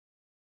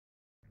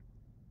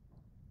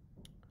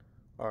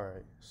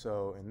Alright,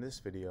 so in this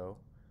video,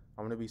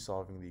 I'm going to be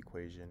solving the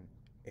equation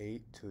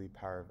 8 to the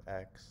power of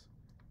x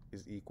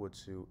is equal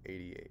to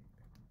 88.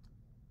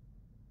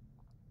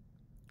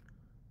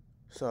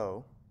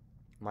 So,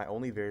 my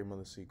only variable in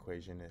this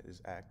equation is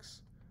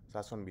x, so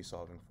that's what I'm going to be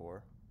solving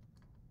for.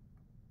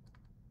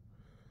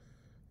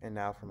 And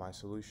now for my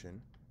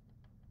solution.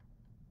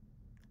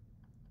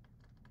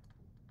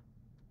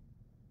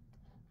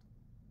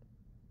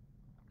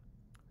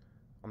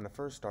 I'm going to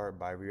first start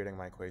by rewriting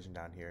my equation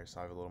down here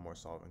so I have a little more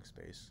solving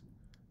space.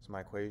 So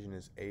my equation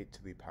is 8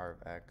 to the power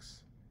of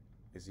x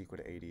is equal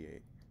to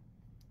 88.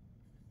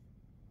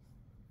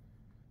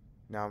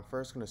 Now I'm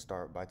first going to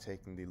start by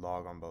taking the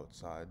log on both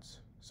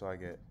sides. So I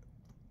get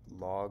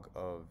log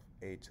of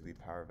 8 to the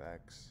power of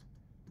x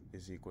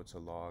is equal to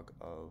log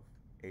of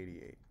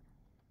 88.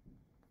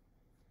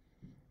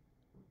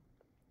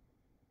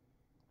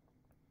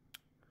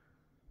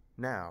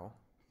 Now,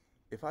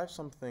 if I have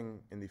something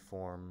in the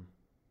form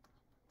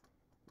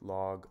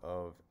log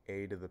of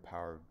a to the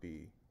power of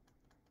b,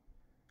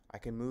 I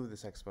can move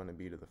this exponent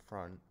b to the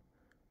front,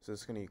 so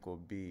it's going to equal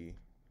b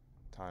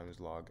times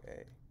log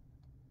a.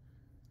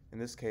 In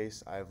this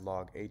case, I have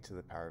log 8 to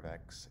the power of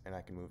x, and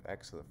I can move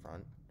x to the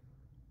front,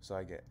 so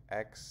I get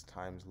x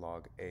times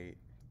log 8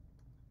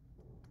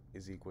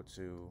 is equal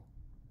to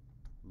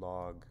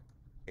log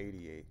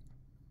 88.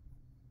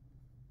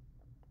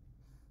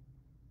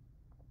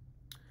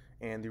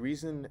 And the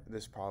reason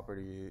this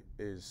property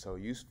is so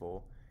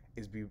useful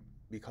is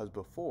because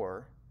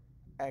before,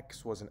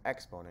 x was an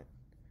exponent,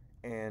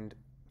 and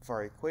for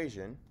our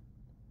equation,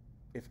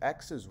 if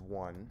x is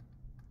 1,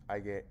 I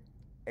get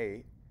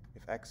 8,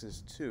 if x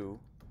is 2,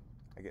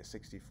 I get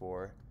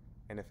 64,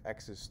 and if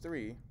x is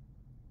 3,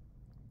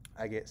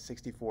 I get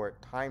 64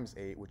 times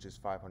 8, which is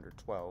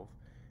 512,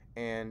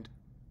 and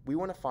we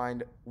want to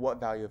find what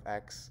value of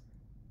x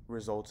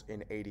results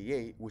in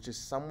 88, which is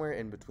somewhere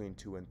in between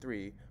 2 and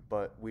 3,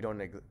 but we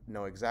don't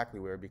know exactly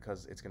where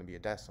because it's going to be a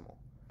decimal.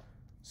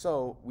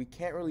 So we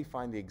can't really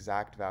find the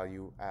exact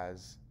value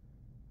as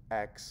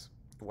x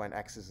when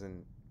x is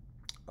in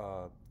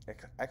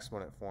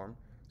exponent form.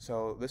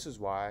 So this is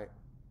why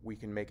we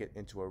can make it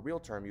into a real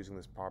term using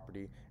this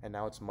property, and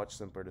now it's much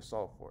simpler to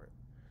solve for it.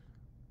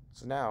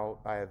 So now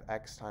I have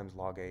x times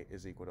log 8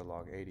 is equal to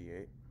log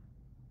 88,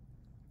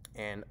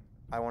 and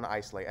I want to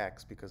isolate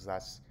x because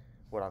that's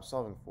what I'm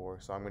solving for,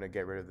 so I'm going to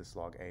get rid of this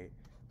log 8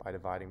 by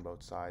dividing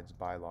both sides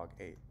by log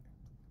 8.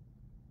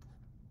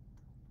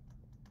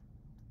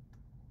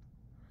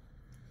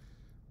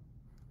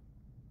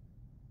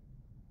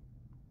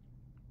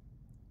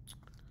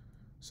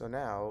 So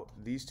now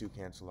these two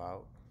cancel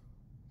out,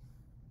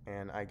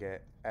 and I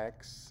get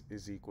x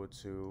is equal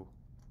to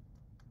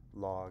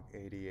log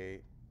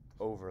 88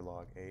 over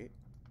log 8.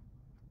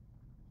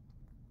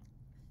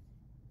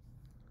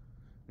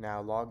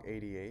 Now log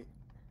 88,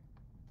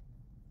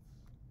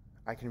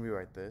 I can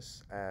rewrite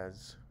this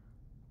as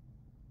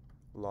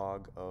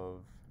log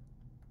of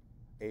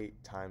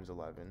 8 times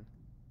 11.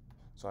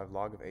 So I have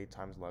log of 8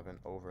 times 11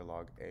 over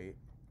log 8.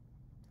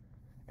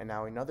 And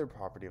now another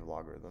property of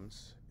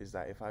logarithms is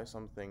that if I have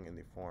something in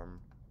the form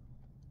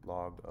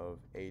log of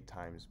a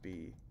times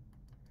b,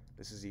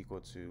 this is equal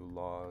to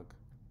log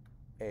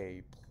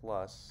a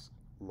plus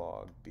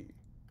log b.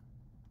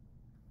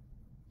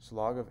 So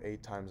log of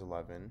 8 times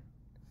 11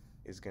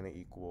 is going to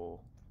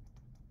equal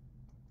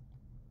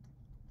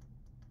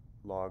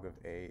log of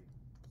 8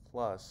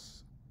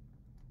 plus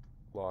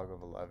log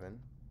of 11,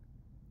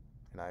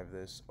 and I have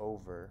this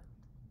over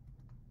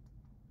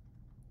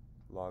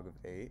log of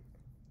 8.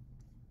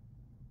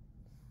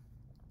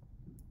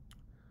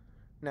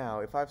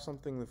 Now, if I have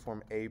something in the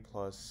form a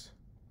plus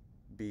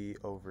b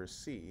over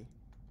c,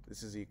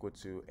 this is equal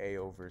to a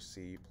over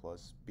c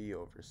plus b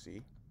over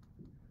c,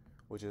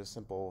 which is a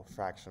simple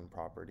fraction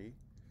property.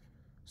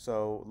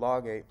 So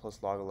log 8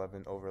 plus log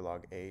 11 over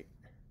log 8,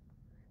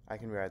 I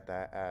can write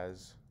that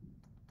as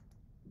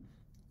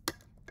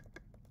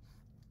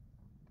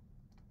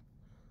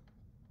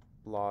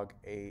log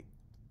 8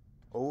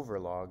 over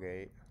log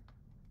 8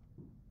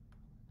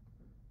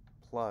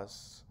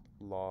 plus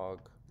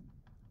log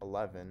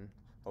 11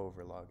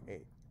 over log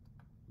 8.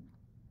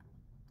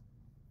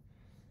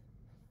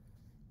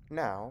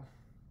 Now,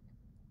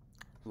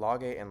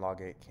 log 8 and log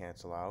 8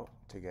 cancel out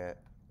to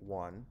get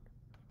 1.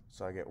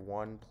 So I get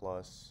 1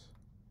 plus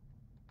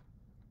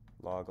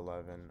log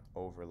 11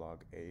 over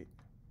log 8.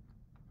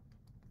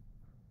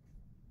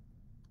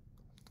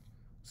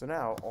 So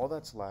now all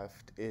that's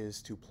left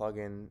is to plug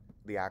in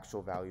the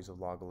actual values of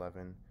log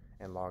 11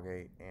 and log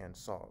 8 and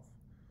solve.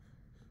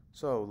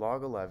 So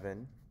log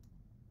 11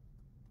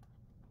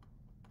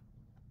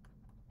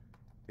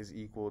 is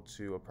equal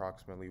to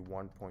approximately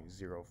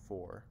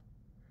 1.04,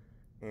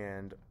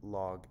 and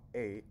log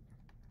 8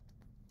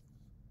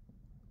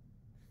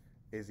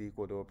 is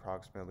equal to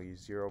approximately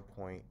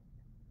 0.90.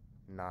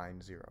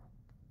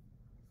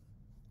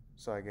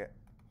 So I get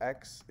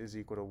x is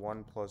equal to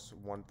 1 plus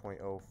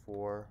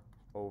 1.04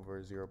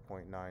 over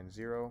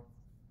 0.90,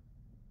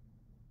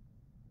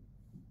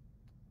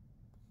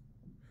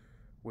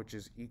 which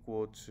is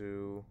equal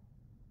to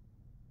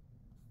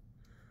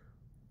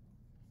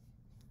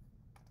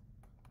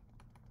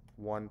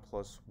 1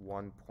 plus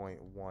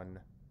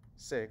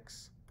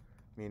 1.16,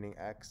 meaning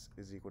x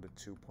is equal to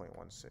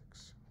 2.16.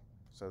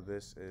 So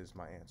this is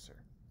my answer.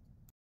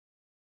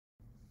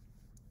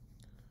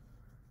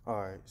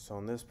 Alright, so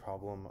in this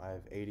problem, I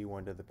have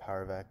 81 to the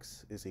power of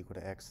x is equal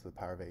to x to the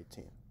power of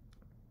 18.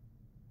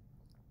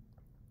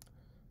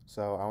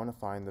 So I want to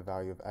find the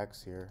value of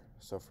x here.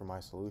 So for my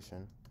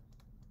solution,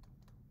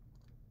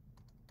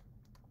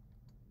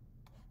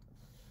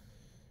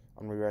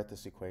 I'm going to rewrite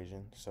this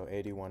equation. So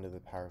 81 to the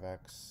power of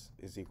x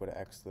is equal to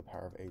x to the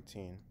power of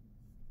 18.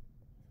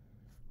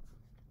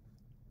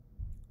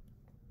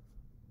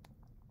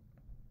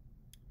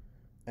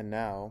 And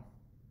now,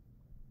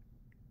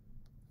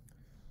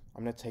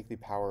 I'm going to take the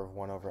power of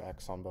 1 over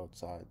x on both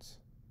sides.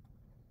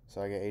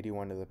 So I get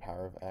 81 to the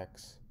power of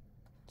x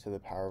to the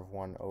power of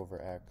 1 over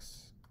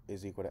x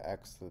is equal to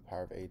x to the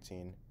power of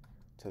 18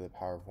 to the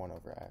power of 1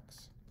 over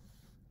x.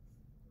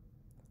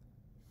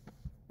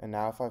 And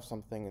now if I have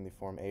something in the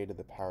form a to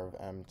the power of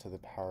m to the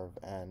power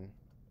of n,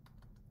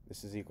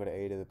 this is equal to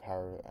a to the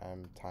power of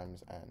m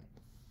times n.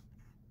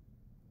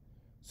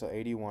 So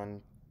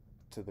 81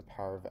 to the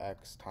power of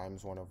x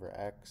times 1 over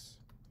x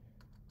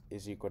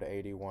is equal to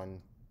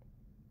 81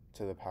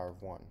 to the power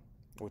of 1,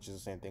 which is the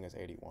same thing as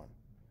 81.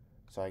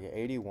 So I get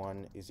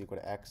 81 is equal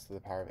to x to the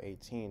power of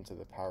 18 to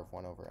the power of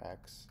 1 over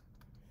x.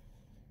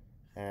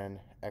 And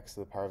x to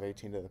the power of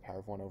 18 to the power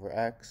of 1 over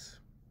x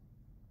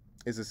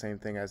is the same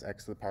thing as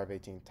x to the power of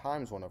 18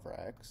 times 1 over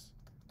x,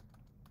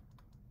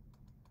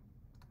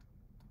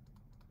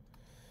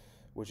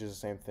 which is the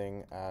same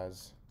thing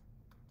as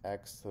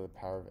x to the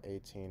power of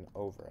 18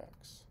 over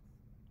x.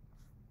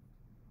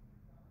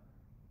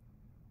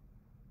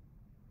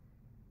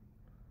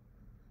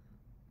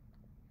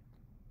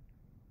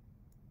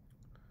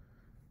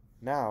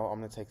 Now I'm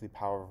going to take the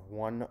power of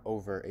 1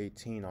 over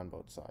 18 on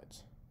both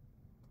sides.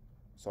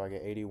 So I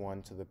get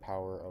 81 to the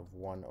power of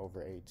 1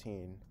 over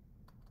 18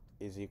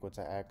 is equal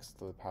to x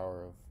to the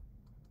power of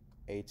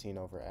 18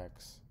 over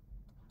x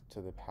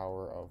to the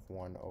power of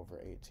 1 over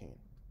 18.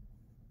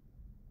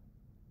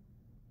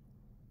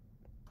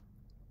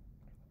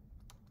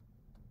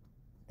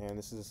 And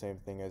this is the same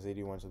thing as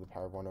 81 to the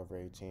power of 1 over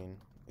 18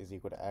 is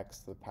equal to x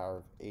to the power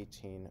of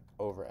 18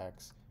 over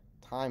x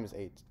times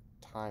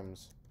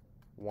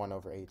 1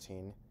 over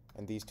 18,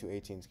 and these two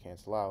 18s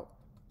cancel out,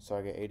 so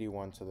I get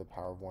 81 to the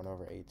power of 1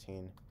 over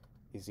 18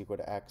 is equal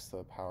to x to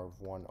the power of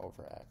 1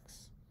 over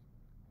x.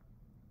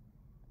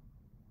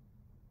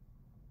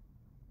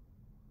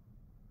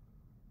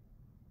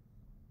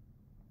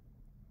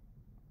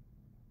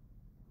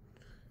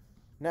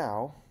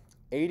 Now,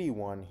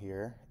 81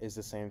 here is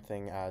the same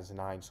thing as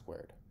 9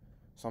 squared.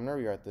 So I'm going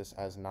to rewrite this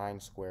as 9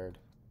 squared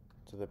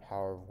to the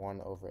power of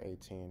 1 over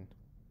 18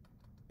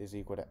 is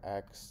equal to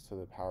x to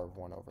the power of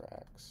 1 over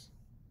x.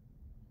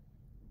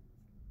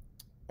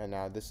 And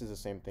now this is the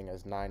same thing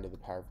as 9 to the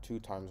power of 2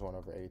 times 1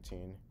 over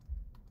 18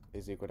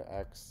 is equal to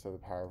x to the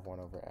power of 1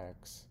 over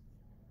x.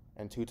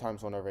 And 2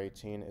 times 1 over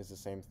 18 is the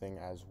same thing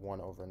as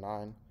 1 over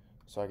 9.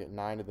 So I get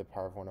 9 to the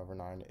power of 1 over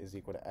 9 is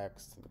equal to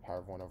x to the power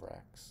of 1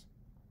 over x.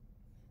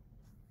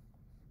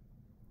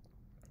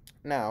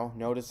 Now,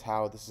 notice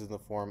how this is in the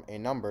form a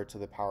number to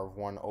the power of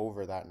 1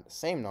 over that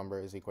same number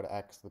is equal to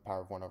x to the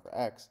power of 1 over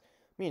x,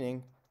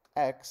 meaning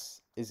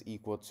x is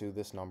equal to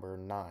this number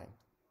 9.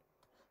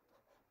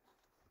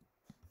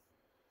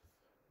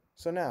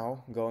 So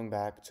now, going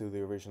back to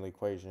the original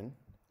equation,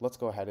 let's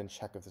go ahead and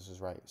check if this is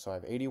right. So I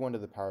have 81 to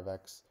the power of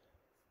x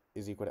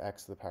is equal to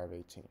x to the power of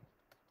 18.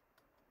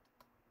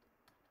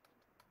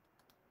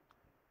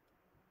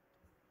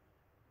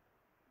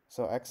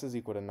 So x is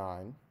equal to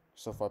 9.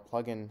 So if I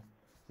plug in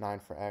 9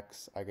 for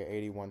x, I get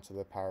 81 to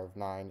the power of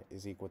 9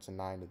 is equal to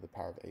 9 to the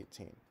power of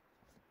 18.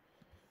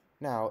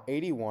 Now,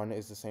 81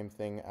 is the same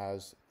thing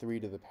as 3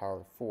 to the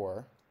power of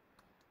 4,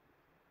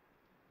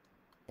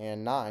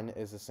 and 9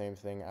 is the same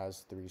thing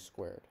as 3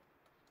 squared.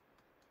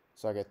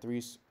 So I get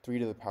 3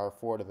 to the power of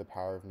 4 to the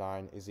power of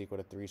 9 is equal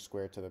to 3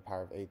 squared to the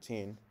power of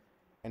 18.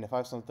 And if I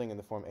have something in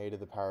the form a to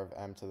the power of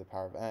m to the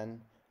power of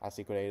n, that's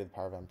equal to a to the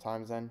power of m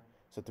times n.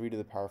 So 3 to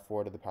the power of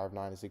 4 to the power of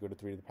 9 is equal to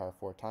 3 to the power of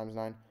 4 times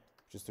 9,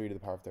 which is 3 to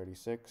the power of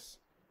 36.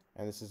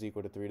 And this is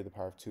equal to 3 to the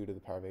power of 2 to the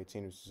power of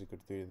 18, which is equal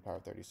to 3 to the power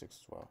of 36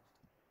 as well.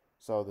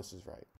 So this is right.